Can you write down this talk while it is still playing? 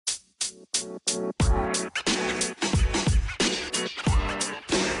All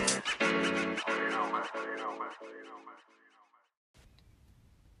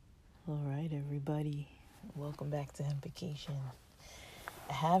right, everybody. Welcome back to Hempication.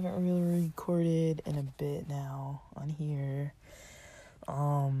 I haven't really recorded in a bit now on here.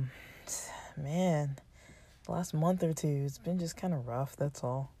 Man, the last month or two, it's been just kind of rough, that's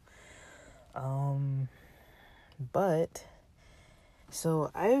all. But, so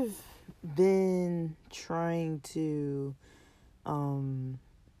I've been trying to, kind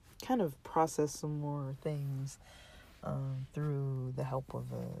of process some more things, through the help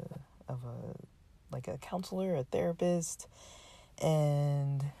of a counselor, a therapist,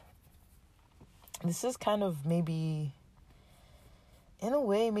 and this is kind of maybe, in a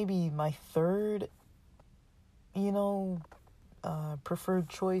way, maybe my third, preferred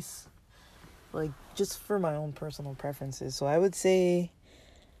choice, like, just for my own personal preferences. So I would say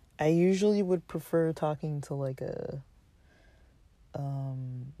I usually would prefer talking to, like,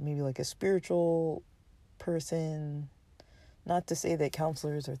 maybe like a spiritual person. Not to say that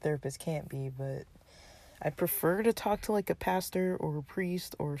counselors or therapists can't be, but I prefer to talk to, like, a pastor or a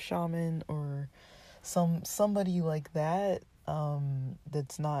priest or a shaman or somebody like that,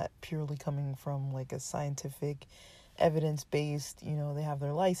 that's not purely coming from, like, a scientific, evidence-based, they have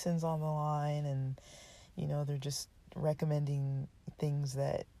their license on the line, and, they're just recommending things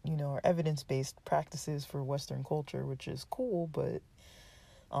that, are evidence-based practices for Western culture, which is cool, but,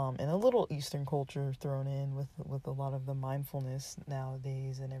 and a little Eastern culture thrown in with a lot of the mindfulness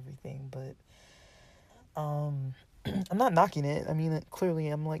nowadays and everything, but, I'm not knocking it. I mean, clearly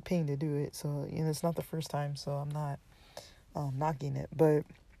I'm, like, paying to do it, so, it's not the first time, so I'm not, knocking it, but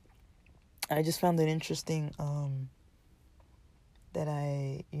I just found it interesting, that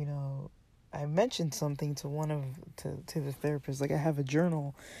I mentioned something to to the therapist. Like, I have a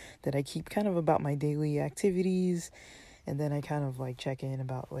journal that I keep kind of about my daily activities, and then I kind of, like, check in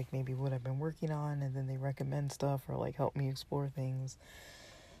about, like, maybe what I've been working on, and then they recommend stuff or, like, help me explore things.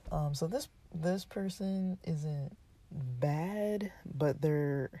 So this person isn't bad, but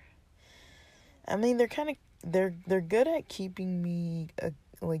they're kind of, they're good at keeping me,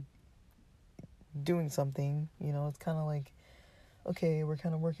 like, doing something. It's kind of like, okay, we're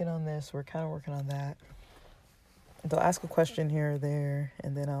kind of working on this, we're kind of working on that. They'll ask a question here or there,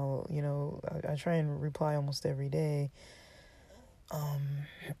 and then I'll, I try and reply almost every day.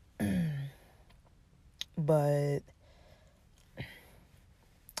 But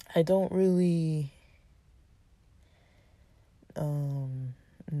I don't really,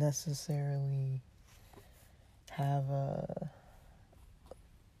 necessarily have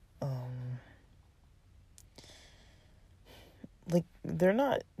like,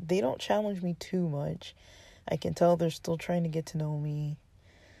 they don't challenge me too much. I can tell they're still trying to get to know me.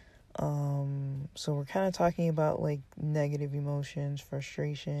 So we're kind of talking about, like, negative emotions,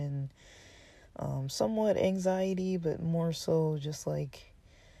 frustration, somewhat anxiety, but more so just, like,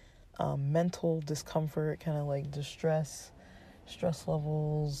 mental discomfort, kind of like distress, stress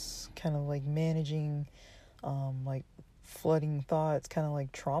levels, kind of like managing, like, flooding thoughts, kind of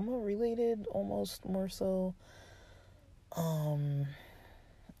like trauma related, almost more so.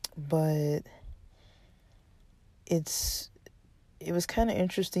 But it was kind of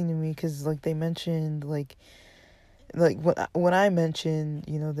interesting to me because, like, they mentioned, like when I mentioned,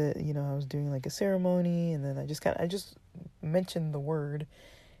 that, I was doing, like, a ceremony, and then I just mentioned the word,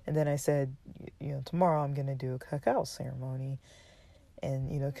 and then I said, tomorrow I'm gonna do a cacao ceremony, and,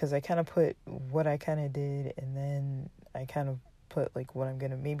 because I kind of put what I kind of did, and then I kind of put, like, what I'm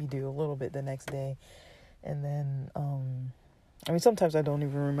gonna maybe do a little bit the next day, and then I mean, sometimes I don't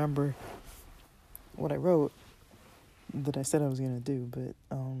even remember what I wrote that I said I was gonna do, but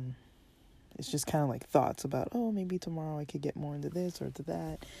it's just kind of like thoughts about, oh, maybe tomorrow I could get more into this or to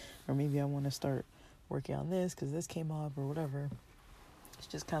that, or maybe I want to start working on this because this came up or whatever. It's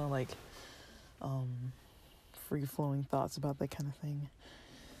just kind of like free-flowing thoughts about that kind of thing.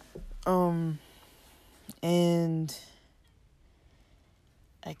 And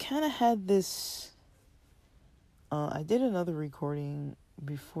I kind of had this, I did another recording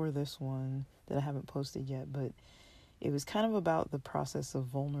before this one that I haven't posted yet, but it was kind of about the process of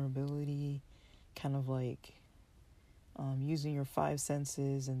vulnerability, kind of like using your five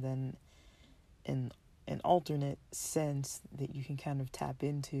senses, and then an alternate sense that you can kind of tap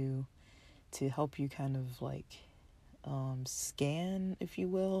into to help you kind of, like, scan, if you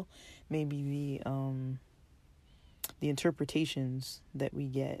will, maybe the interpretations that we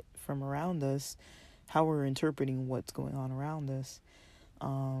get from around us, how we're interpreting what's going on around us.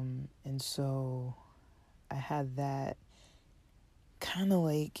 And so I had that kind of,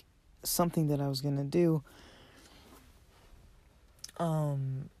 like, something that I was gonna do.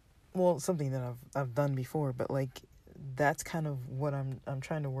 Well, something that I've done before, but like that's kind of what I'm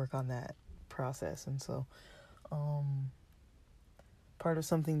trying to work on that process. And so part of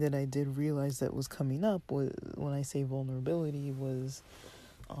something that I did realize that was coming up was, when I say vulnerability, was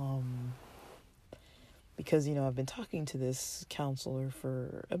because I've been talking to this counselor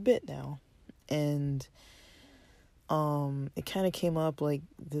for a bit now, and it kind of came up like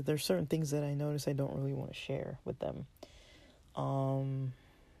there's certain things that I notice I don't really want to share with them.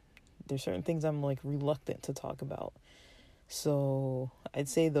 There's certain things I'm like reluctant to talk about. So I'd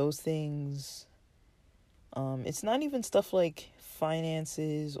say those things, it's not even stuff like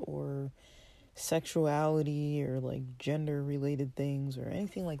finances or sexuality or like gender related things or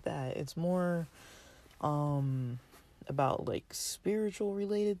anything like that. It's more about like spiritual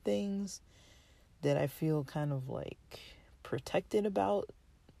related things that I feel kind of like protected about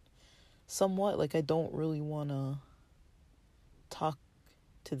somewhat. Like I don't really want to talk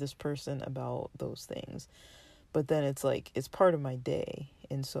to this person about those things. But then it's like it's part of my day.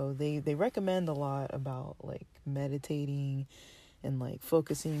 And so they recommend a lot about like meditating and like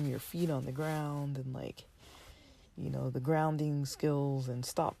focusing your feet on the ground and like the grounding skills and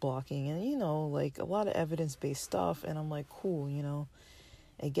stop blocking and like a lot of evidence-based stuff. And I'm like, cool,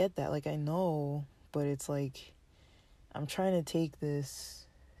 I get that, like I know, but it's like I'm trying to take this,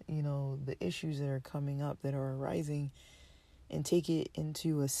 the issues that are coming up, that are arising, and take it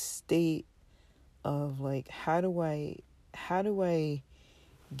into a state of like how do I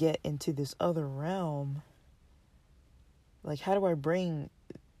get into this other realm? Like how do I bring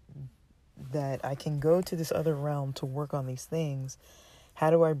that I can go to this other realm to work on these things? How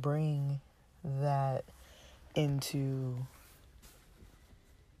do I bring that into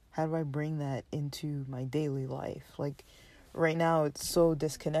my daily life? Like right now it's so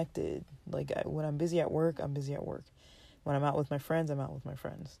disconnected. Like when I'm busy at work, I'm busy at work. When I'm out with my friends, I'm out with my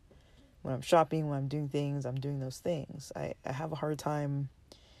friends. When I'm shopping, when I'm doing things, I'm doing those things. I have a hard time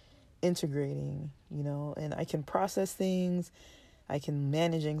integrating, and I can process things. I can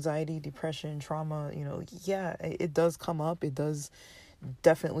manage anxiety, depression, trauma, yeah, it does come up. It does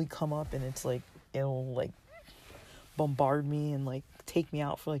definitely come up, and it's like, it'll like bombard me and like take me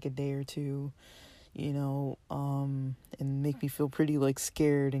out for like a day or two, and make me feel pretty like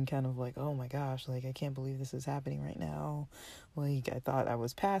scared and kind of like, oh my gosh, like I can't believe this is happening right now. Like I thought I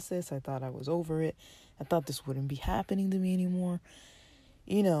was past this. I thought I was over it. I thought this wouldn't be happening to me anymore.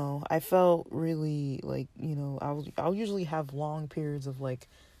 I felt really like, I'll usually have long periods of like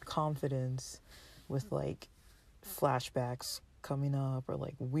confidence with like flashbacks coming up, or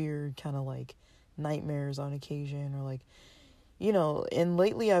like weird kind of like nightmares on occasion, or like, and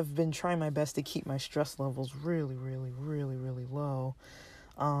lately I've been trying my best to keep my stress levels really, really, really, really low.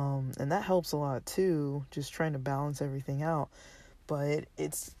 And that helps a lot too, just trying to balance everything out. But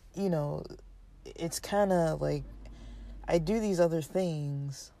it's it's kind of like I do these other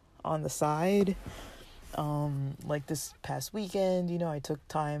things on the side. Like this past weekend, I took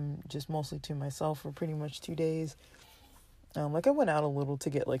time just mostly to myself for pretty much 2 days. Like I went out a little to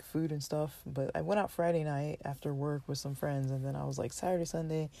get like food and stuff, but I went out Friday night after work with some friends, and then I was like Saturday,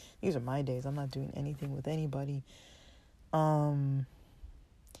 Sunday, these are my days. I'm not doing anything with anybody. And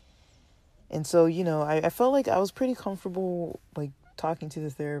so, I felt like I was pretty comfortable like talking to the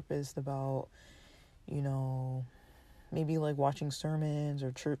therapist about, maybe like watching sermons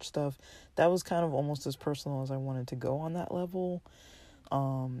or church stuff. That was kind of almost as personal as I wanted to go on that level.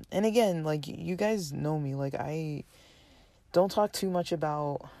 And again, like you guys know me, like I don't talk too much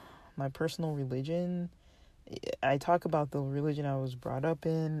about my personal religion. I talk about the religion I was brought up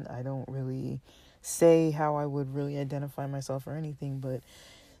in. I don't really say how I would really identify myself or anything, but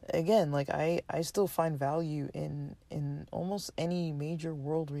again, like I still find value in almost any major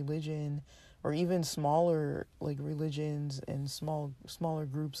world religion, or even smaller like religions and smaller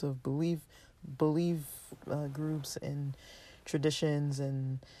groups of belief groups and traditions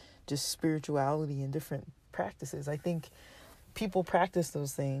and just spirituality and different practices. I think people practice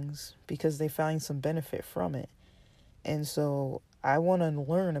those things because they find some benefit from it. And so I want to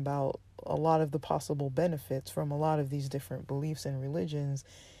learn about a lot of the possible benefits from a lot of these different beliefs and religions,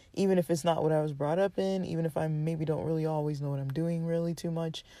 even if it's not what I was brought up in, even if I maybe don't really always know what I'm doing really too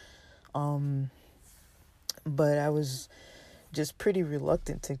much. But I was just pretty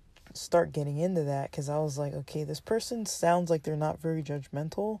reluctant to start getting into that, because I was like, okay, this person sounds like they're not very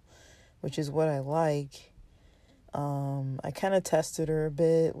judgmental, which is what I like. I kind of tested her a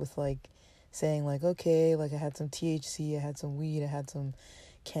bit with like saying like, okay, like I had some THC, I had some weed, I had some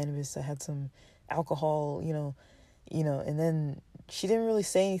cannabis, I had some alcohol, and then she didn't really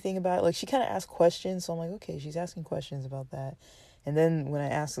say anything about it. Like, she kind of asked questions, so I'm like, okay, she's asking questions about that. And then when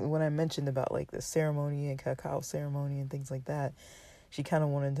I mentioned about like the ceremony and cacao ceremony and things like that, she kind of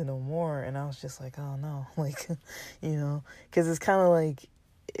wanted to know more, and I was just like, oh no, like, because it's kind of like,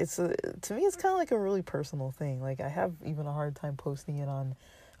 to me, it's kind of like a really personal thing. Like, I have even a hard time posting it on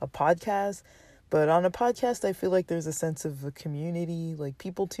a podcast, but on a podcast, I feel like there's a sense of a community. Like,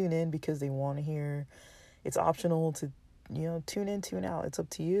 people tune in because they want to hear. It's optional to, tune in, tune out. It's up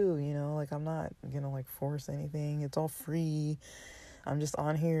to you, like, I'm not gonna like force anything. It's all free. I'm just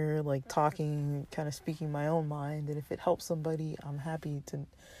on here like talking, kind of speaking my own mind, and if it helps somebody, I'm happy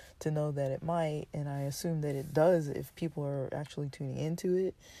to know that it might, and I assume that it does if people are actually tuning into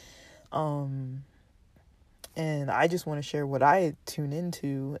it. And I just want to share what I tune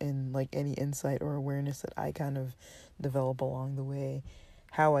into and like any insight or awareness that I kind of develop along the way,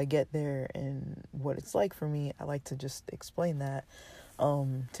 how I get there and what it's like for me. I like to just explain that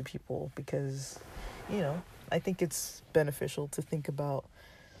to people because, I think it's beneficial to think about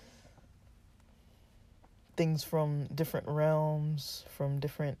things from different realms, from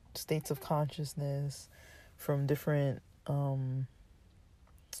different states of consciousness, from different kind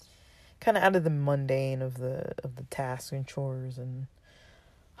of out of the mundane of the tasks and chores and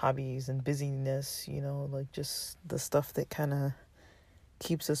hobbies and busyness, like just the stuff that kind of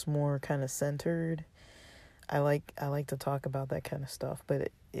keeps us more kind of centered. I like to talk about that kind of stuff, but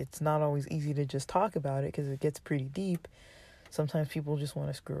it's not always easy to just talk about it because it gets pretty deep. Sometimes people just want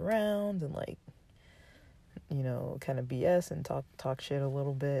to screw around and like, kind of BS and talk shit a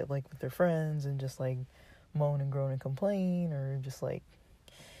little bit, like with their friends, and just like moan and groan and complain, or just like,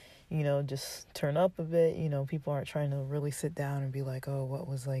 just turn up a bit. People aren't trying to really sit down and be like, oh, what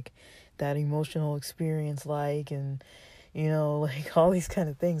was like that emotional experience like, and like all these kind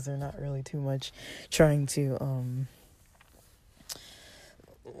of things. They're not really too much trying to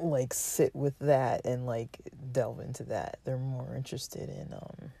like sit with that and like delve into that. They're more interested in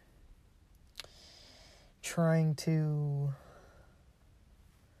trying to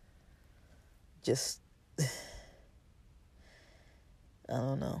just I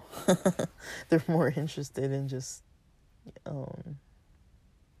don't know. They're more interested in just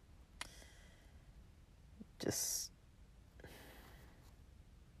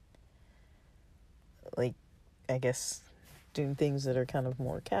like, I guess, doing things that are kind of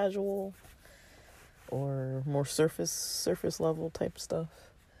more casual or more surface level type stuff.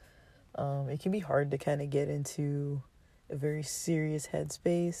 It can be hard to kind of get into a very serious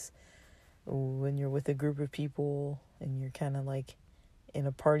headspace when you're with a group of people and you're kind of like in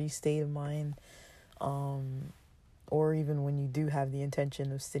a party state of mind, or even when you do have the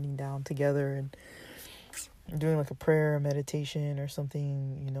intention of sitting down together and doing like a prayer or meditation or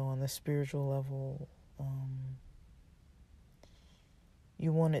something, on the spiritual level.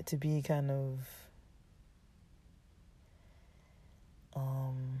 You want it to be kind of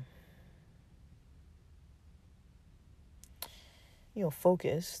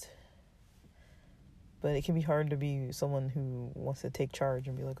focused, but it can be hard to be someone who wants to take charge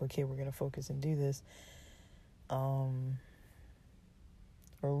and be like, okay, we're gonna focus and do this, or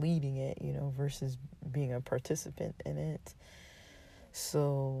leading it, versus being a participant in it.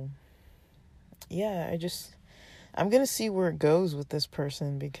 So yeah, I'm gonna see where it goes with this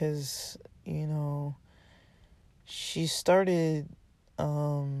person, because she started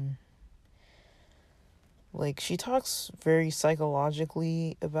like, she talks very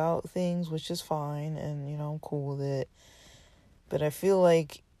psychologically about things, which is fine, and I'm cool with it, but I feel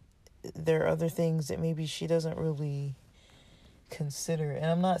like there are other things that maybe she doesn't really consider. And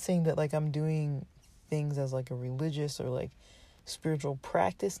I'm not saying that like I'm doing things as like a religious or like spiritual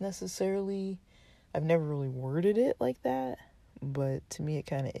practice necessarily. I've never really worded it like that, but to me it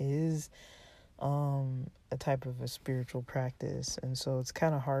kind of is a type of a spiritual practice, and so it's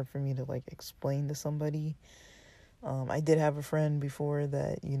kind of hard for me to like explain to somebody. I did have a friend before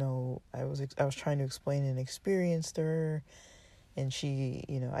that I was trying to explain an experience to her, and she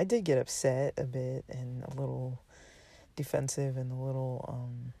I did get upset a bit and a little defensive and a little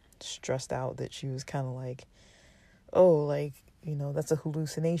stressed out that she was kind of like, oh, like that's a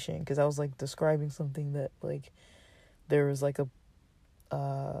hallucination, because I was like describing something that like there was like a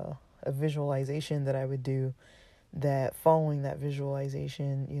visualization that I would do, that following that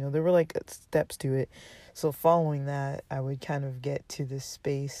visualization, there were like steps to it. So following that, I would kind of get to this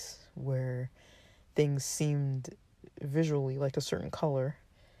space where things seemed visually like a certain color,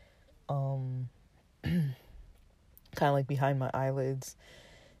 kind of like behind my eyelids,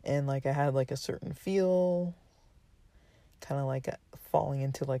 and like I had like a certain feel, kind of like falling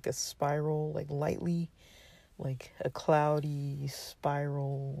into like a spiral, like lightly, like a cloudy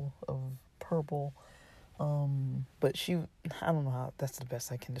spiral of purple. But I don't know how, that's the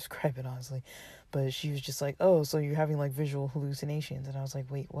best I can describe it, honestly. But she was just like, oh, so you're having like visual hallucinations. And I was like,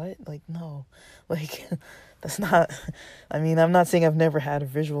 wait, what? Like, no, like, that's not, I mean, I'm not saying I've never had a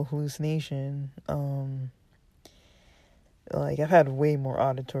visual hallucination. Like, I've had way more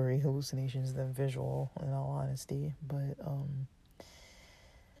auditory hallucinations than visual, in all honesty. But,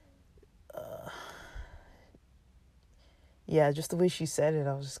 yeah, just the way she said it,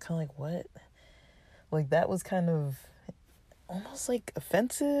 I was just kind of like, what? Like, that was kind of almost like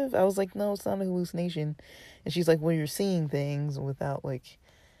offensive. I was like, no, it's not a hallucination. And she's like, well, you're seeing things without like,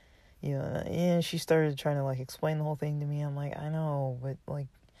 and she started trying to like explain the whole thing to me. I'm like, I know, but like,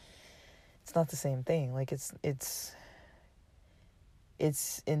 it's not the same thing. Like, it's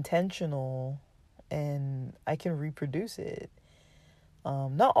intentional, and I can reproduce it.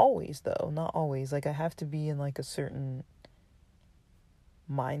 Not always though, not always. Like, I have to be in like a certain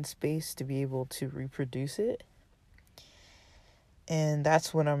mind space to be able to reproduce it. And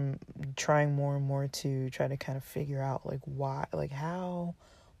that's what I'm trying more and more to try to kind of figure out, like, why, like, how,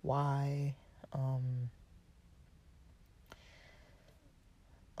 why,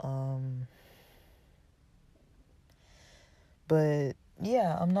 but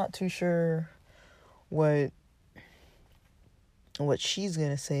yeah, I'm not too sure what she's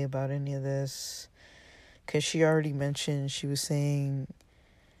gonna say about any of this, because she already mentioned, she was saying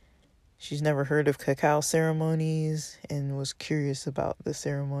she's never heard of cacao ceremonies and was curious about the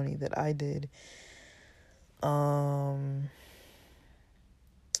ceremony that I did. And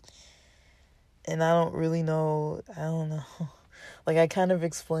I don't really know. I don't know. Like, I kind of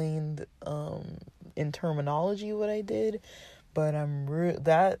explained in terminology what I did, but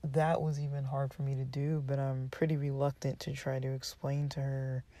that was even hard for me to do. But I'm pretty reluctant to try to explain to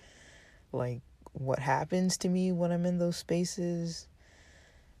her, like, what happens to me when I'm in those spaces.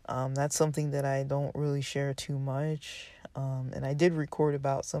 That's something that I don't really share too much. And I did record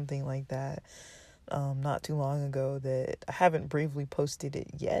about something like that not too long ago that I haven't bravely posted it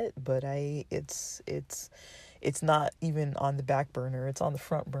yet, but it's not even on the back burner. It's on the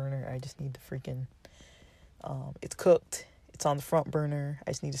front burner. I just need to freaking it's cooked. It's on the front burner.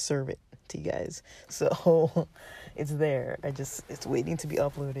 I just need to serve it to you guys. So it's there. It's waiting to be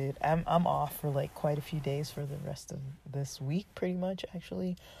uploaded. I'm off for like quite a few days for the rest of this week, pretty much,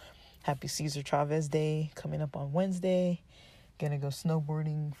 actually. Happy Cesar Chavez Day coming up on Wednesday. Gonna go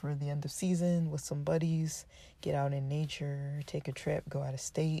snowboarding for the end of season with some buddies. Get out in nature, take a trip, go out of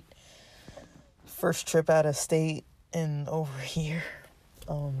state. First trip out of state in over a year.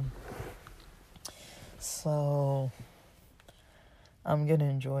 So I'm gonna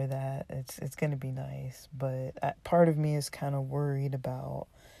enjoy that. It's gonna be nice, but part of me is kind of worried about,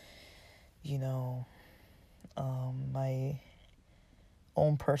 my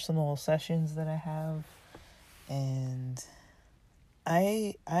own personal sessions that I have, and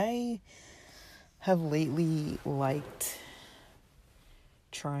I have lately liked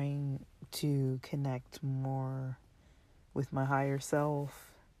trying to connect more with my higher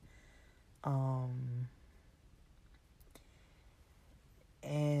self,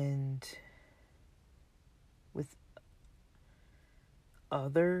 and with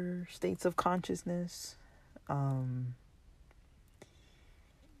other states of consciousness.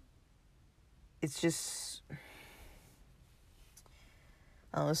 It's just,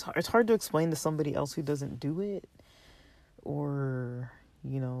 it's hard to explain to somebody else who doesn't do it, or,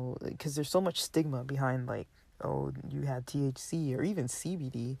 because there's so much stigma behind, like, oh, you had THC or even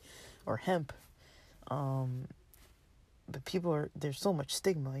CBD or hemp. But there's so much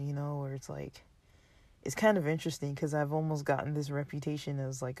stigma, where it's like, it's kind of interesting because I've almost gotten this reputation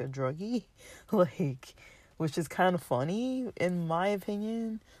as like a druggie, like, which is kind of funny in my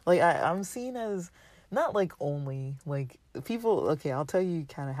opinion. Like, I'm seen as not like only like people. Okay, I'll tell you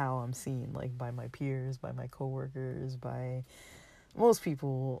kind of how I'm seen, like, by my peers, by my coworkers, by most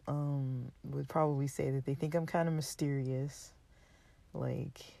people. Would probably say that they think I'm kind of mysterious,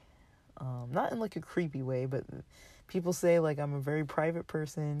 like, not in like a creepy way, but people say like I'm a very private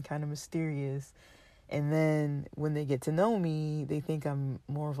person, kind of mysterious. And then when they get to know me, they think I'm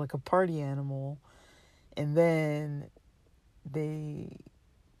more of like a party animal. And then they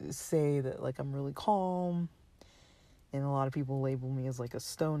say that like I'm really calm. And a lot of people label me as like a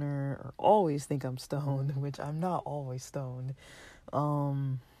stoner, or always think I'm stoned, which I'm not always stoned.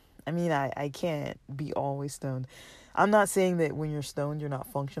 I mean, I can't be always stoned. I'm not saying that when you're stoned, you're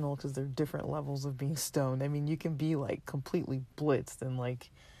not functional, because there are different levels of being stoned. I mean, you can be like completely blitzed and like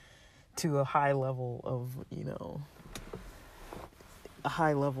to a high level of, a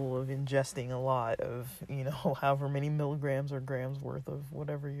high level of ingesting a lot of, however many milligrams or grams worth of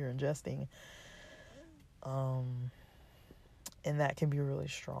whatever you're ingesting. And that can be really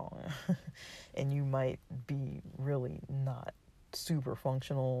strong. And you might be really not super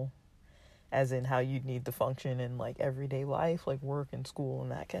functional, as in how you'd need to function in like everyday life, like work and school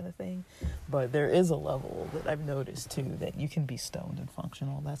and that kind of thing. But there is a level that I've noticed too, that you can be stoned and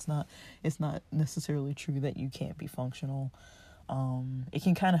functional. It's not necessarily true that you can't be functional. It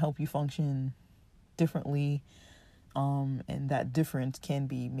can kind of help you function differently. And that difference can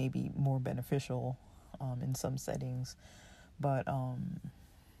be maybe more beneficial in some settings. But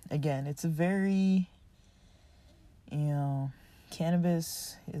again, it's a very,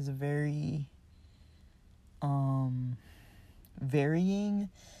 cannabis is a very varying,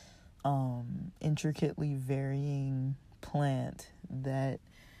 intricately varying plant that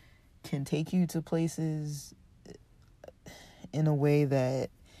can take you to places in a way that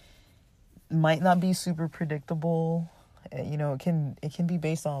might not be super predictable. It can be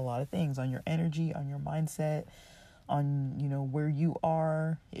based on a lot of things, on your energy, on your mindset, on, where you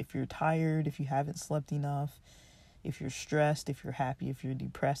are, if you're tired, if you haven't slept enough, if you're stressed, if you're happy, if you're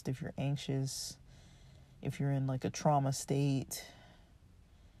depressed, if you're anxious, if you're in like a trauma state,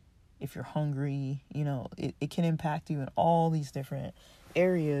 if you're hungry, it can impact you in all these different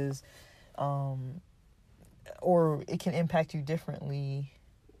areas, or it can impact you differently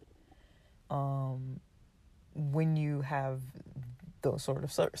when you have those sort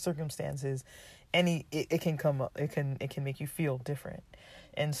of circumstances, and it can come up, it can make you feel different.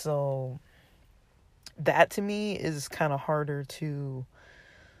 And so that to me is kind of harder to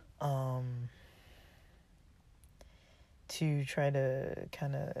try to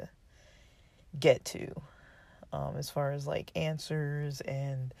kind of get to, as far as like answers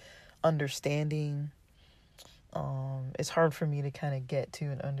and understanding. It's hard for me to kind of get to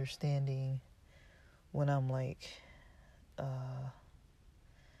an understanding when I'm like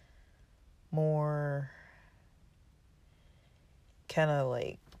more kind of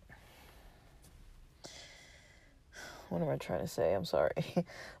like, what am I trying to say? I'm sorry.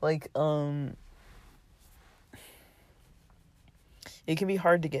 Like, it can be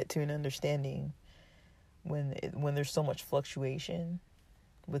hard to get to an understanding when there's so much fluctuation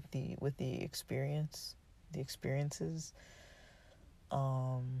with the experiences.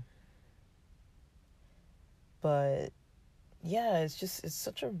 But yeah, it's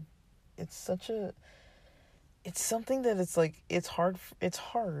something that it's hard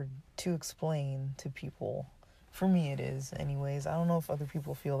to explain to people. For me it is anyways. I don't know if other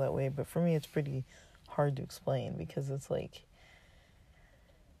people feel that way, but for me it's pretty hard to explain, because it's like,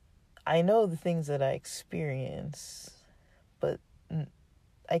 I know the things that I experience, but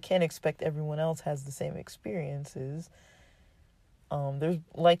I can't expect everyone else has the same experiences. There's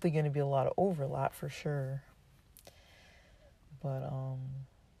likely going to be a lot of overlap for sure. But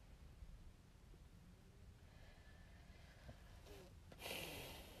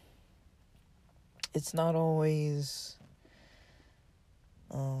it's not always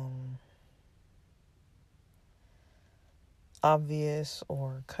obvious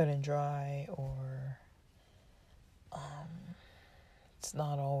or cut and dry, or it's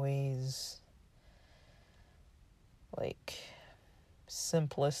not always like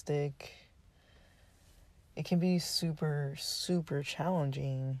simplistic. It can be super, super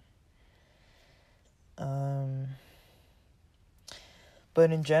challenging.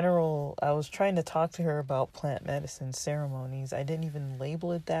 But in general, I was trying to talk to her about plant medicine ceremonies. I didn't even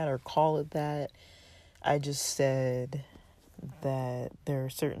label it that or call it that. I just said that there are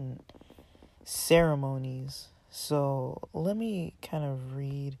certain ceremonies. So let me kind of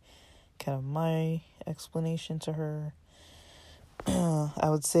read kind of my explanation to her.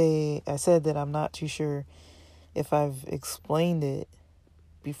 I said that I'm not too sure if I've explained it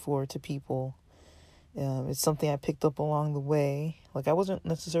before to people. It's something I picked up along the way. Like, I wasn't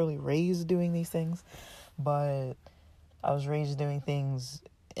necessarily raised doing these things, but I was raised doing things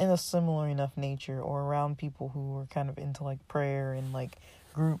in a similar enough nature, or around people who were kind of into like prayer and like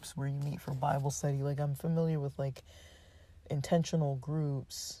groups where you meet for Bible study. Like, I'm familiar with like intentional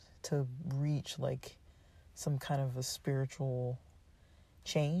groups to reach like some kind of a spiritual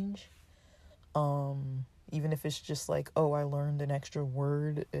change. Even if it's just like, oh, I learned an extra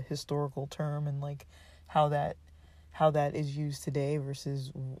word, a historical term, and like how that is used today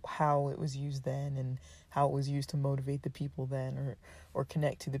versus how it was used then, and how it was used to motivate the people then, or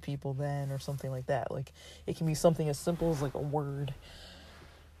connect to the people then, or something like that. Like, it can be something as simple as like a word,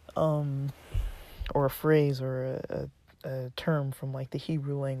 or a phrase, or a term from like the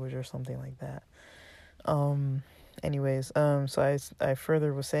Hebrew language or something like that. anyways, so I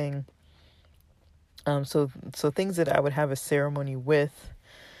further was saying, so things that I would have a ceremony with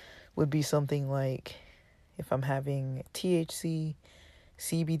would be something like if I'm having THC,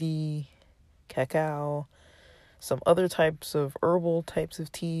 CBD, cacao, some other types of herbal types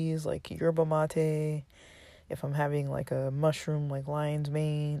of teas like yerba mate, if I'm having like a mushroom like lion's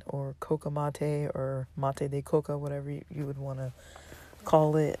mane or coca mate or mate de coca, whatever you would want to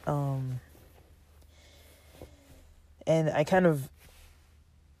call it. And I kind of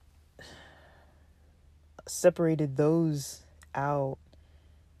separated those out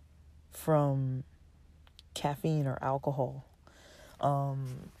from caffeine or alcohol.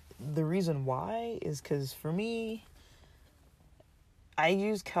 The reason why is because for me, I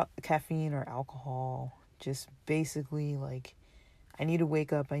use caffeine or alcohol just basically like I need to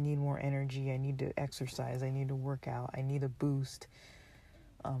wake up, I need more energy, I need to exercise, I need to work out, I need a boost.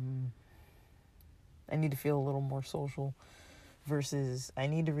 I need to feel a little more social versus I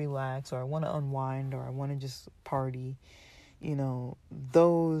need to relax or I want to unwind or I want to just party.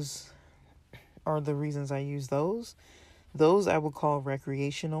 Those are the reasons I use those. Those I would call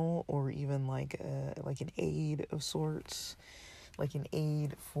recreational or even like an aid of sorts, like an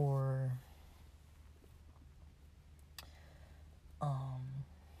aid for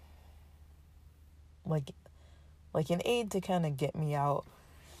like an aid to kind of get me out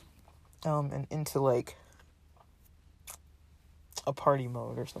and into like a party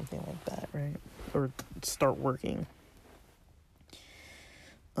mode or something like that, right? Or start working.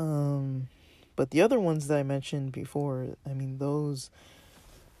 But the other ones that I mentioned before, I mean, those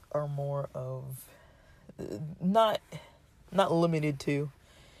are more of not limited to.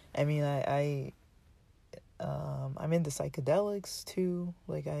 I mean, I'm into psychedelics too.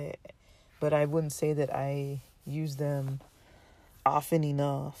 But I wouldn't say that I use them often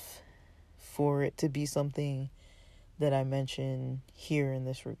enough for it to be something that I mention here in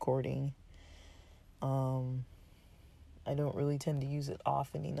this recording. I don't really tend to use it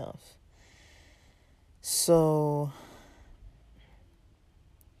often enough. So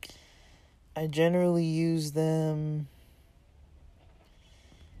I generally use them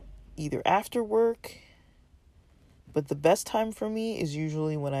either after work, but the best time for me is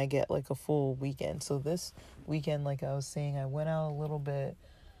usually when I get like a full weekend. So this weekend, like I was saying, I went out a little bit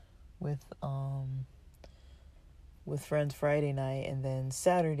with friends Friday night, and then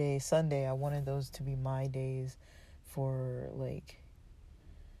Saturday, Sunday, I wanted those to be my days for like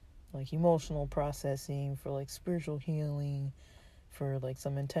emotional processing, for like spiritual healing, for like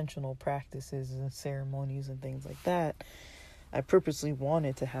some intentional practices and ceremonies and things like that. I purposely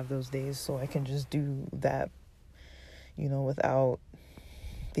wanted to have those days so I can just do that, without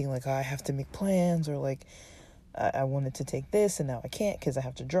being like, oh, I have to make plans, or like I wanted to take this and now I can't because I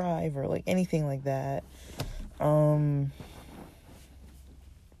have to drive, or like anything like that.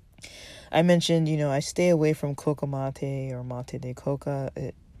 I mentioned, I stay away from coca mate or mate de coca.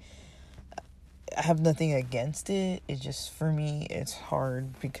 I have nothing against it. It just, for me, it's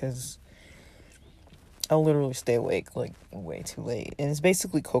hard because I'll literally stay awake like way too late. And it's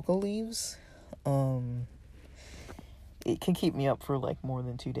basically coca leaves. It can keep me up for like more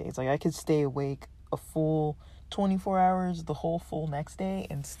than 2 days. Like I could stay awake a full 24 hours, the whole full next day,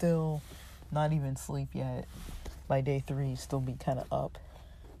 and still not even sleep yet. By day 3, still be kind of up.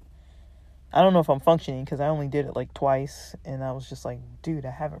 I don't know if I'm functioning because I only did it like twice, and I was just like, dude,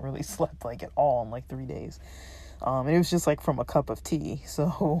 I haven't really slept like at all in like 3 days. And it was just like from a cup of tea,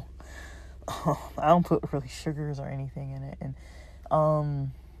 so I don't put really sugars or anything in it. And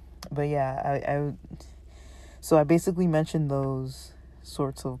but yeah, so I basically mentioned those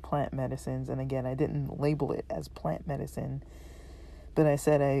sorts of plant medicines, and again, I didn't label it as plant medicine, but I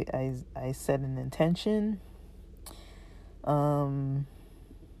said I set an intention.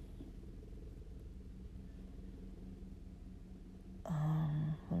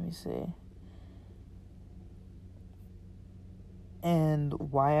 Let me see. And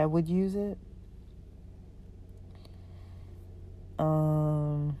why I would use it.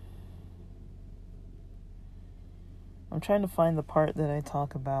 I'm trying to find the part that I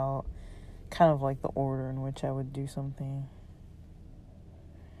talk about kind of like the order in which I would do something.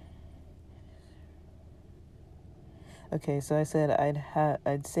 Okay, so I said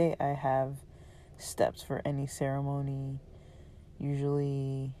I'd say I have steps for any ceremony.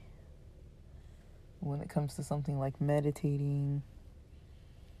 Usually when it comes to something like meditating,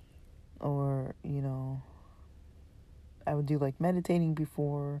 or I would do like meditating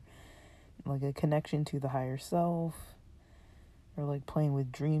before, like a connection to the higher self, or like playing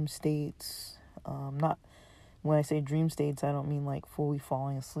with dream states. Not when I say dream states, I don't mean like fully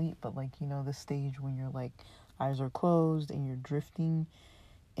falling asleep, but like the stage when you're like, eyes are closed and you're drifting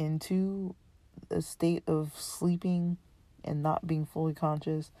into a state of sleeping and not being fully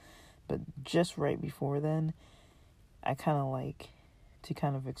conscious. But just right before then, I kind of like to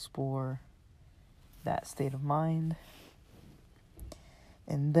kind of explore that state of mind.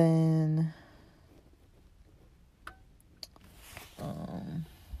 And then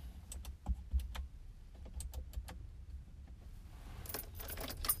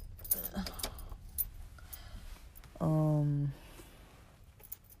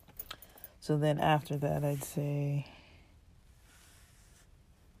so then after that, I'd say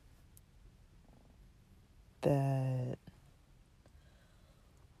that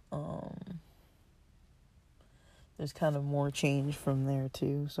there's kind of more change from there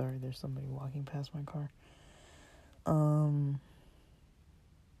too. Sorry, there's somebody walking past my car.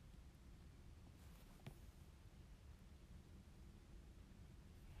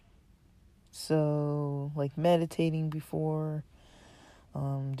 So like meditating before,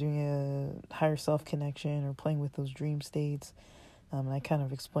 doing a higher self connection or playing with those dream states. And I kind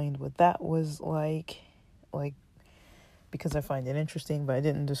of explained what that was like because I find it interesting, but I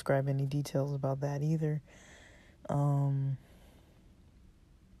didn't describe any details about that either. And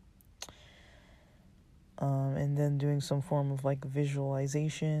then doing some form of like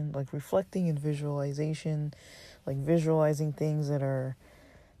visualization, like reflecting and visualization, like visualizing things that are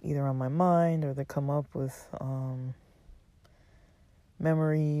either on my mind or that come up with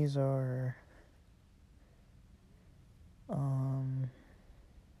memories or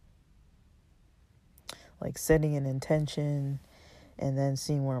like setting an intention and then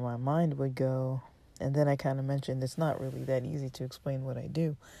seeing where my mind would go. And then I kind of mentioned it's not really that easy to explain what I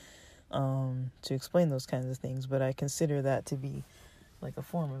do, to explain those kinds of things, but I consider that to be like a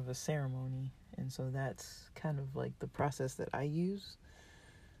form of a ceremony. And so that's kind of like the process that I use.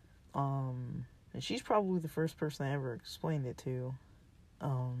 And she's probably the first person I ever explained it to.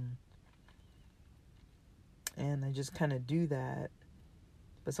 And I just kind of do that.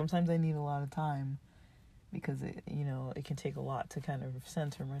 But sometimes I need a lot of time because it can take a lot to kind of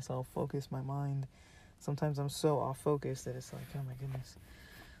center myself, focus my mind. Sometimes I'm so off focus that it's like, oh my goodness,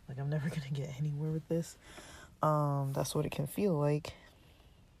 like I'm never going to get anywhere with this. That's what it can feel like.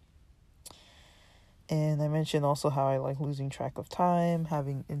 And I mentioned also how I like losing track of time,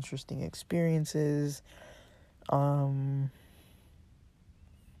 having interesting experiences, and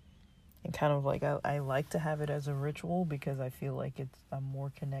kind of like I like to have it as a ritual because I feel like I'm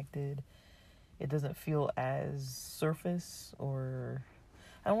more connected. It doesn't feel as surface, or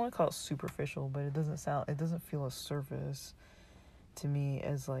I don't want to call it superficial, but it doesn't feel as surface to me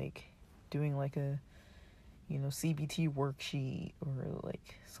as like doing like a CBT worksheet or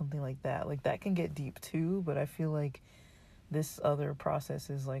like something like that. Like that can get deep too, but I feel like this other process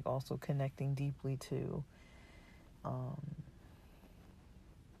is like also connecting deeply to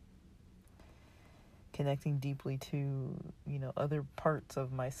other parts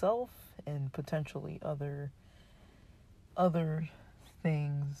of myself and potentially other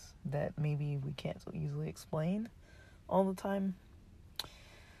things that maybe we can't so easily explain all the time.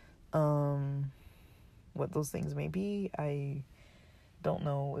 What those things may be, I don't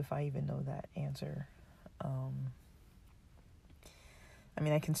know if I even know that answer. I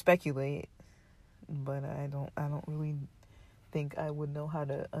mean, I can speculate, but I don't really think I would know how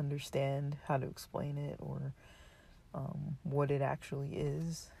to understand, how to explain it, or what it actually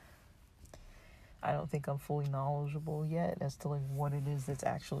is. I don't think I'm fully knowledgeable yet as to like what it is that's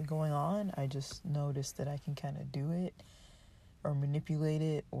actually going on. I just noticed that I can kind of do it or manipulate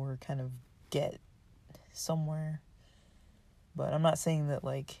it or kind of get somewhere. But I'm not saying that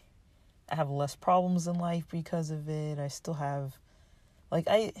like I have less problems in life because of it. I still have like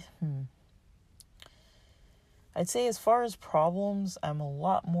I'd say as far as problems, I'm a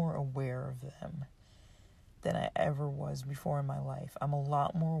lot more aware of them than I ever was before in my life. I'm a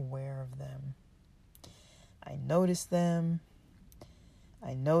lot more aware of them. I notice them.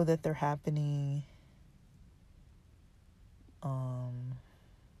 I know that they're happening.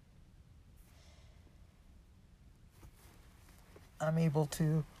 I'm able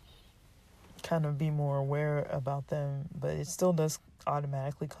to kind of be more aware about them, but it still does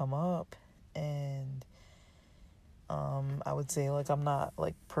automatically come up. And I would say like I'm not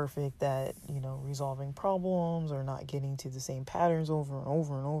like perfect at resolving problems or not getting to the same patterns over and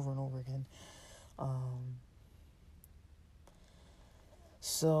over and over and over again.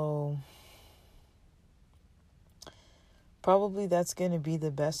 So probably that's going to be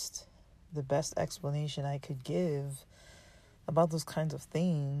the best explanation I could give about those kinds of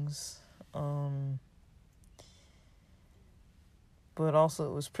things. but also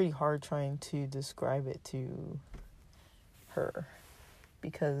it was pretty hard trying to describe it to her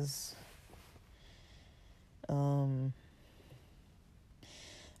because I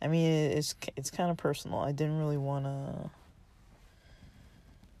mean it's kind of personal. I didn't really want to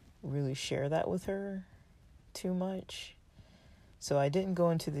really share that with her too much. So I didn't go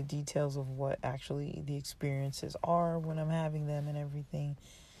into the details of what actually the experiences are when I'm having them and everything.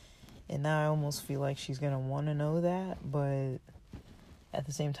 And now I almost feel like she's going to want to know that, but at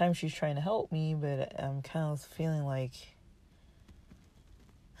the same time she's trying to help me, but I'm kind of feeling like,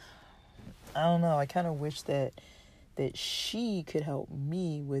 I don't know, I kind of wish that she could help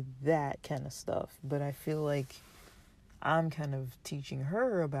me with that kind of stuff, but I feel like I'm kind of teaching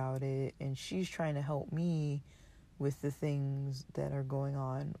her about it and she's trying to help me with the things that are going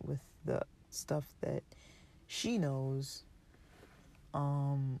on with the stuff that she knows,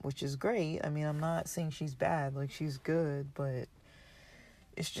 which is great. I mean, I'm not saying she's bad, like she's good, but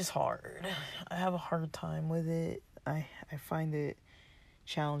it's just hard. I have a hard time with it. I find it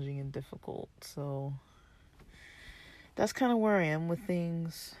challenging and difficult. So that's kind of where I am with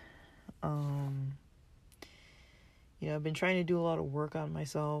things. I've been trying to do a lot of work on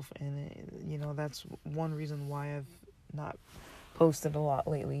myself, and that's one reason why I've not posted a lot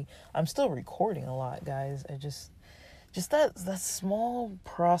lately. I'm still recording a lot, guys. I just that small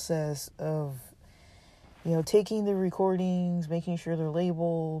process of taking the recordings, making sure they're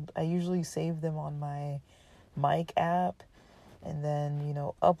labeled. I usually save them on my mic app, and then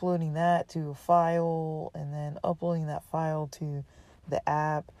uploading that to a file, and then uploading that file to the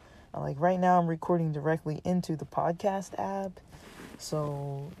app. Like right now I'm recording directly into the podcast app.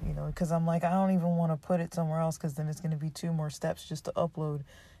 So, because I'm like, I don't even want to put it somewhere else because then it's going to be 2 more steps just to upload.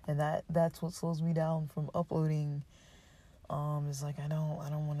 And that's what slows me down from uploading. Is like, I don't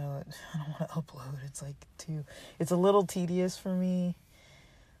want to upload. It's like it's a little tedious for me,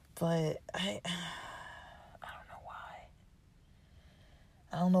 but I don't know why.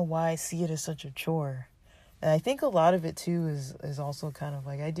 I don't know why I see it as such a chore. And I think a lot of it, too, is also kind of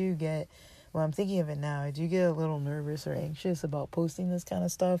like, I do get, when I'm thinking of it now, I do get a little nervous or anxious about posting this kind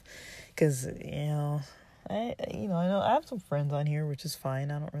of stuff. Because, I know I have some friends on here, which is fine.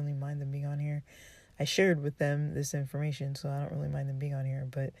 I don't really mind them being on here. I shared with them this information, so I don't really mind them being on here.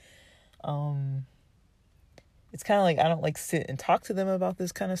 But it's kind of like I don't like sit and talk to them about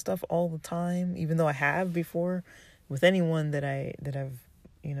this kind of stuff all the time, even though I have before with anyone that I've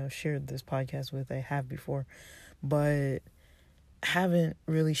shared this podcast with. I have before, but haven't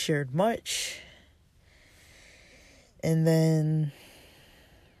really shared much. And then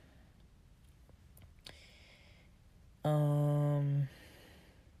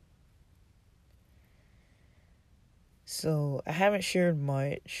so I haven't shared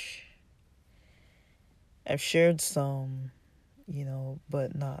much. I've shared some,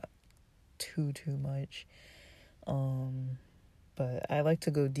 but not too much. But I like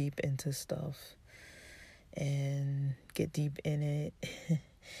to go deep into stuff and get deep in it.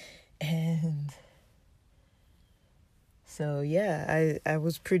 And so, yeah, I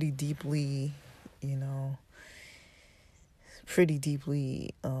was pretty deeply,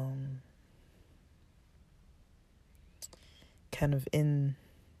 kind of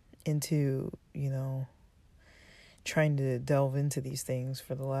into, trying to delve into these things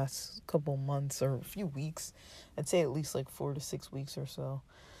for the last couple months or a few weeks. I'd say at least like 4 to 6 weeks or so.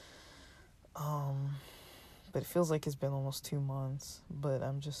 But it feels like it's been almost 2 months. But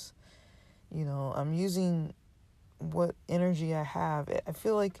I'm just, I'm using what energy I have. I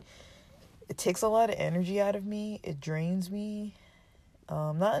feel like it takes a lot of energy out of me. It drains me.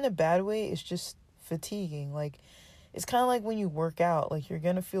 Not in a bad way. It's just fatiguing. Like, it's kind of like when you work out, like you're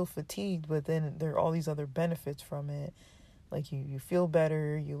going to feel fatigued, but then there are all these other benefits from it. Like you feel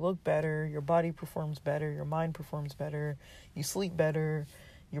better, you look better, your body performs better, your mind performs better, you sleep better.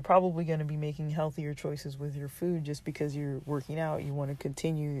 You're probably going to be making healthier choices with your food just because you're working out. You want to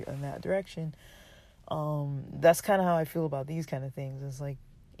continue in that direction. That's kind of how I feel about these kind of things. It's like,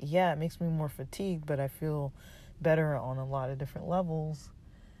 yeah, it makes me more fatigued, but I feel better on a lot of different levels.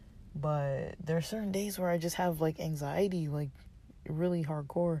 But there are certain days where I just have like anxiety, like really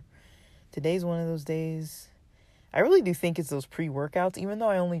hardcore. Today's one of those days. I really do think it's those pre-workouts, even though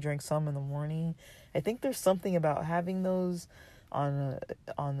I only drank some in the morning. I think there's something about having those on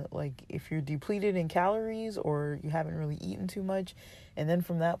like if you're depleted in calories or you haven't really eaten too much, and then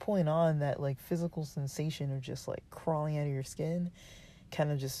from that point on, that like physical sensation of just like crawling out of your skin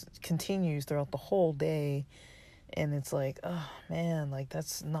kind of just continues throughout the whole day. And it's like, oh man, like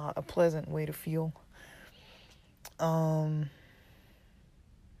that's not a pleasant way to feel.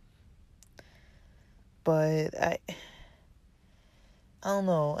 But I don't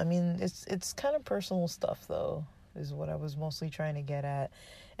know. I mean, it's kind of personal stuff though, is what I was mostly trying to get at.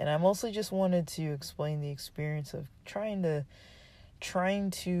 And I mostly just wanted to explain the experience of trying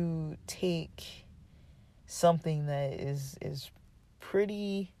to take something that is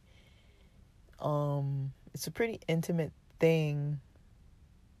pretty it's a pretty intimate thing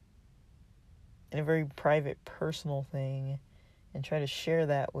and a very private personal thing, and try to share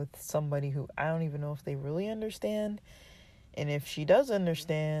that with somebody who I don't even know if they really understand. And if she does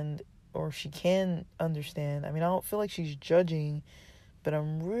understand, or if she can understand, I mean, I don't feel like she's judging, but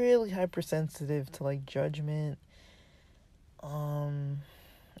I'm really hypersensitive to like judgment.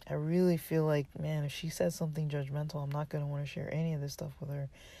 I really feel like, man, if she says something judgmental, I'm not going to want to share any of this stuff with her.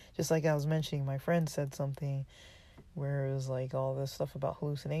 Just like I was mentioning, my friend said something where it was like all this stuff about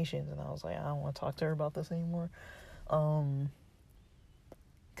hallucinations, and I was like, I don't want to talk to her about this anymore. Because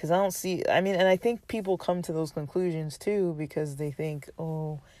I don't see, I mean, and I think people come to those conclusions too because they think,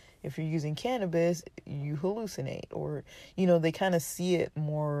 oh, if you're using cannabis, you hallucinate, or, you know, they kind of see it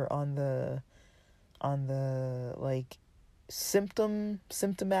more on the like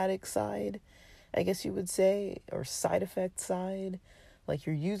symptomatic side, I guess you would say, or side effect side. Like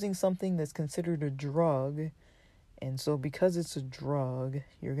you're using something that's considered a drug, and so because it's a drug,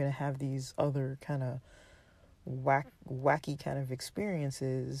 you're gonna have these other kind of wacky kind of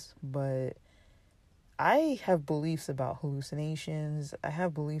experiences. But I have beliefs about hallucinations. I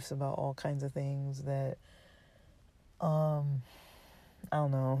have beliefs about all kinds of things that I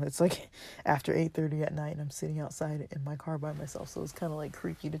don't know. It's like after 8:30 at night and I'm sitting outside in my car by myself, so it's kind of like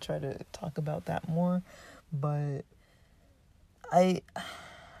creepy to try to talk about that more. But I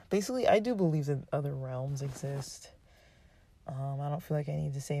I do believe that other realms exist. I don't feel like I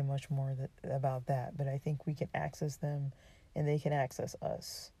need to say much more about that, but I think we can access them and they can access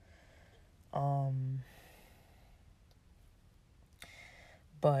us.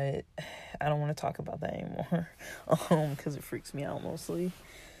 But I don't want to talk about that anymore because it freaks me out mostly.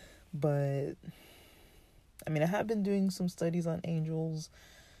 But I mean, I have been doing some studies on angels.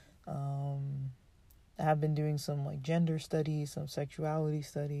 I have been doing some like gender studies, some sexuality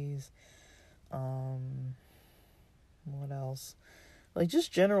studies. What else? Like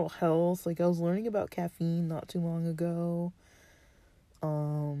just general health. Like I was learning about caffeine not too long ago.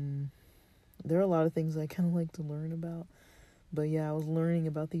 There are a lot of things I kind of like to learn about. But yeah, I was learning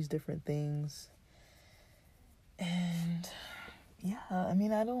about these different things. And yeah, I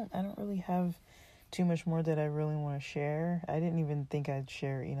mean, I don't really have too much more that I really want to share. I didn't even think I'd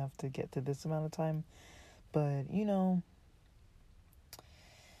share enough to get to this amount of time. But, you know,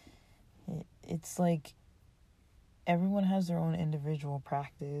 it's like everyone has their own individual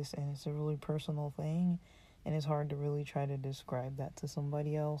practice, and it's a really personal thing, and it's hard to really try to describe that to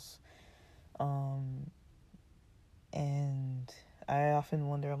somebody else. And I often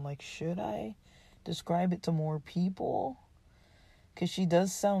wonder, I'm like, should I describe it to more people? Because she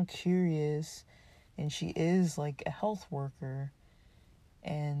does sound curious, and she is like a health worker,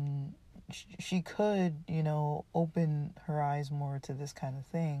 and she could, you know, open her eyes more to this kind of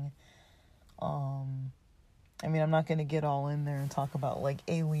thing. I mean, I'm not going to get all in there and talk about like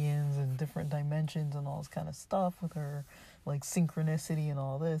aliens and different dimensions and all this kind of stuff with her, like synchronicity and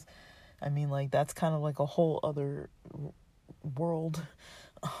all this. I mean, like that's kind of like a whole other world.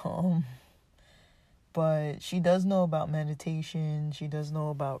 But she does know about meditation. She does know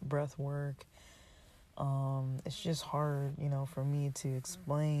about breath work. It's just hard, you know, for me to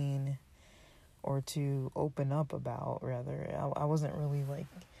explain or to open up about, rather. I wasn't really like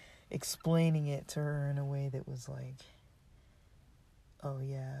explaining it to her in a way that was like, oh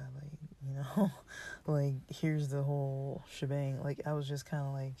yeah, like, you know, like here's the whole shebang. Like I was just kind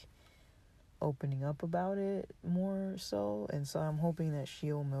of like opening up about it more so. And so I'm hoping that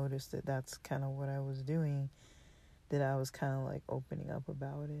she'll notice that that's kind of what I was doing, that I was kind of like opening up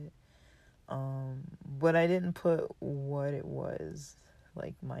about it. But I didn't put what it was,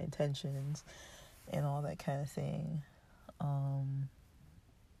 like my intentions and all that kind of thing.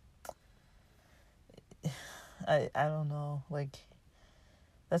 I don't know, like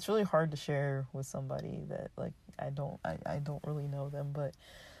that's really hard to share with somebody that like I don't really know them. But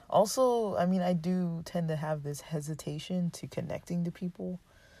also, I mean, I do tend to have this hesitation to connecting to people.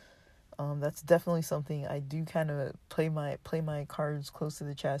 That's definitely something I do kind of play my cards close to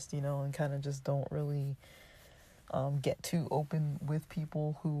the chest, you know, and kind of just don't really get too open with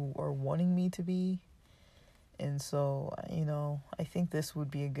people who are wanting me to be. And so, you know, I think this would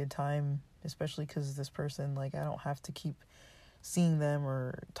be a good time, especially because this person, like, I don't have to keep seeing them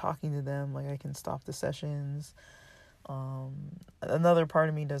or talking to them. Like, I can stop the sessions. Another part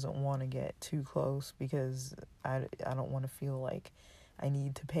of me doesn't want to get too close because I don't want to feel like I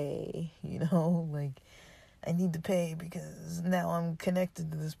need to pay, you know, like I need to pay because now I'm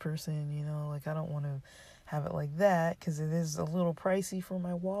connected to this person, you know, like I don't want to have it like that because it is a little pricey for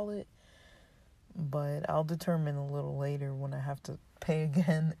my wallet, but I'll determine a little later when I have to pay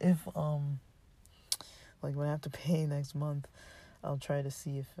again if like when I have to pay next month, I'll try to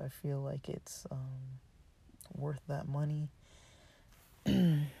see if I feel like it's worth that money.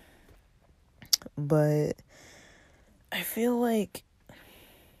 But I feel like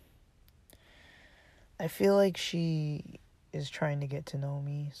she is trying to get to know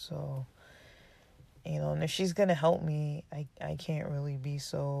me, so you know, and if she's gonna help me, I can't really be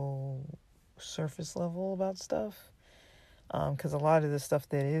so surface level about stuff, because a lot of the stuff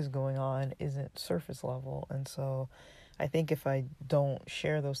that is going on isn't surface level, and so I think if I don't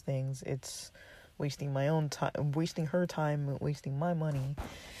share those things, it's wasting my own time, wasting her time, wasting my money,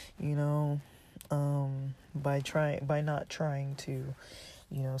 you know, by not trying to,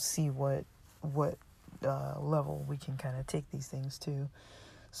 you know, see what level we can kind of take these things to.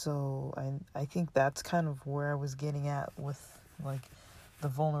 So I think that's kind of where I was getting at with like the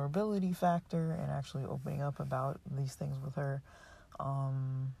vulnerability factor and actually opening up about these things with her.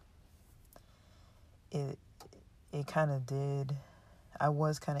 It kind of did. I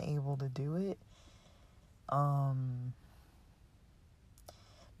was kind of able to do it.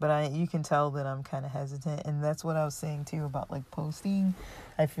 But you can tell that I'm kind of hesitant, and that's what I was saying too about like posting.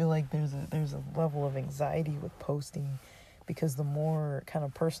 I feel like there's a level of anxiety with posting, because the more kind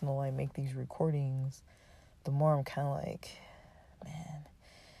of personal I make these recordings, the more I'm kind of like, man,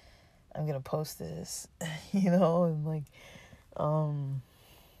 I'm gonna post this, you know, and like, I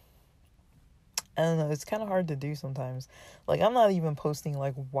don't know, it's kind of hard to do sometimes. Like, I'm not even posting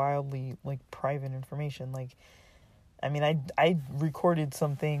like wildly like private information. Like, I mean, I recorded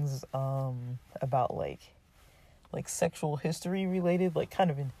some things about like sexual history related, like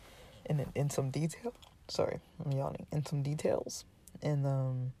kind of in some detail. Sorry, I'm yawning. In some details, and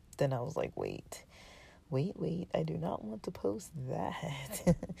then I was like, wait, I do not want to post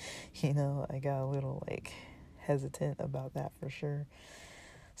that. You know, I got a little like hesitant about that for sure,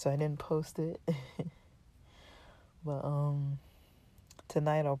 so I didn't post it. But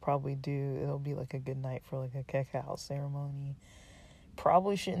tonight it'll be like a good night for like a cacao ceremony.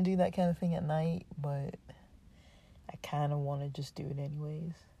 Probably shouldn't do that kind of thing at night, but I kind of want to just do it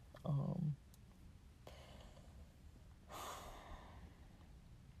anyways.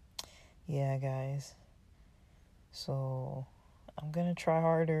 Yeah, guys. So I'm gonna try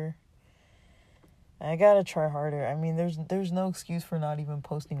harder. I gotta try harder. I mean, there's no excuse for not even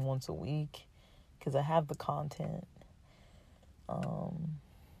posting once a week, because I have the content.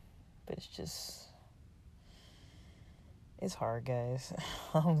 But it's hard, guys.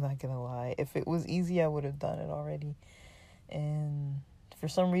 I'm not gonna lie. If it was easy, I would have done it already. And for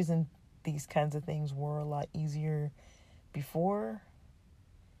some reason, these kinds of things were a lot easier before.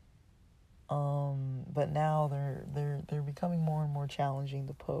 But now they're becoming more and more challenging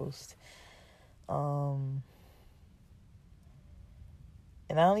to post. And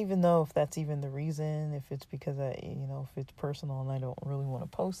I don't even know if that's even the reason, if it's because if it's personal and I don't really want to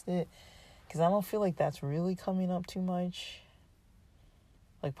post it, because I don't feel like that's really coming up too much.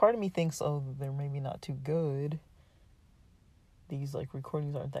 Like, part of me thinks, oh, they're maybe not too good. These like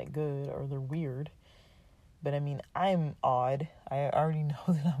recordings aren't that good, or they're weird. But I mean, I'm odd. I already know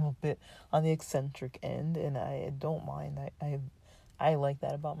that I'm a bit on the eccentric end, and I don't mind. I like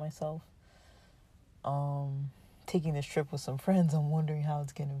that about myself. Taking this trip with some friends, I'm wondering how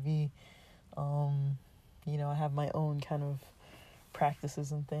it's gonna be. I have my own kind of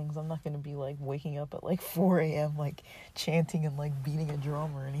practices and things. I'm not gonna be like waking up at like 4 a.m. like chanting and like beating a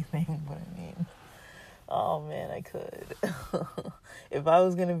drum or anything. But I mean, oh man, I could. If I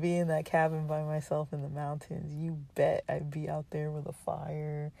was gonna be in that cabin by myself in the mountains, you bet I'd be out there with a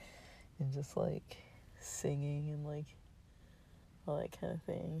fire and just like singing and like all that kind of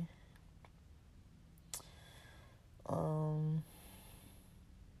thing.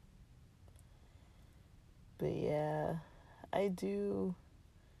 But yeah, I do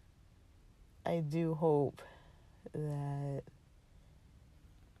hope that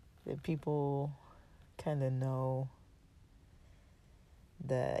people kind of know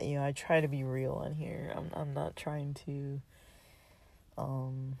that, I try to be real on here. I'm not trying to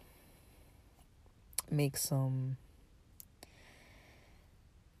make some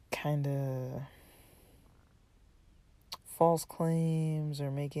kind of false claims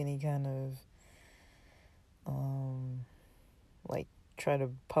or make any kind of like try to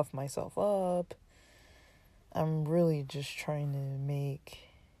puff myself up. I'm really just trying to make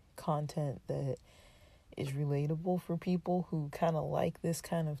content that is relatable for people who kind of like this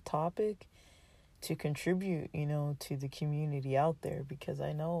kind of topic to contribute, to the community out there, because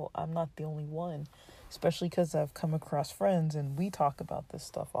I know I'm not the only one, especially because I've come across friends and we talk about this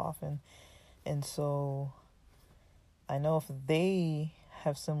stuff often. And so I know if they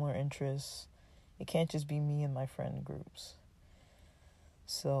have similar interests, it can't just be me and my friend groups.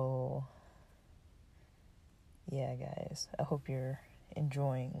 So, yeah, guys, I hope you're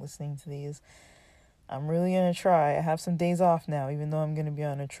enjoying listening to these. I'm really going to try. I have some days off now, even though I'm going to be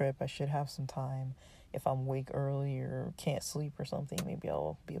on a trip. I should have some time. If I'm awake early or can't sleep or something, maybe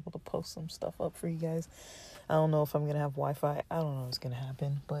I'll be able to post some stuff up for you guys. I don't know if I'm going to have Wi-Fi. I don't know what's going to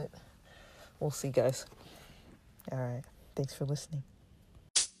happen, but we'll see, guys. All right. Thanks for listening.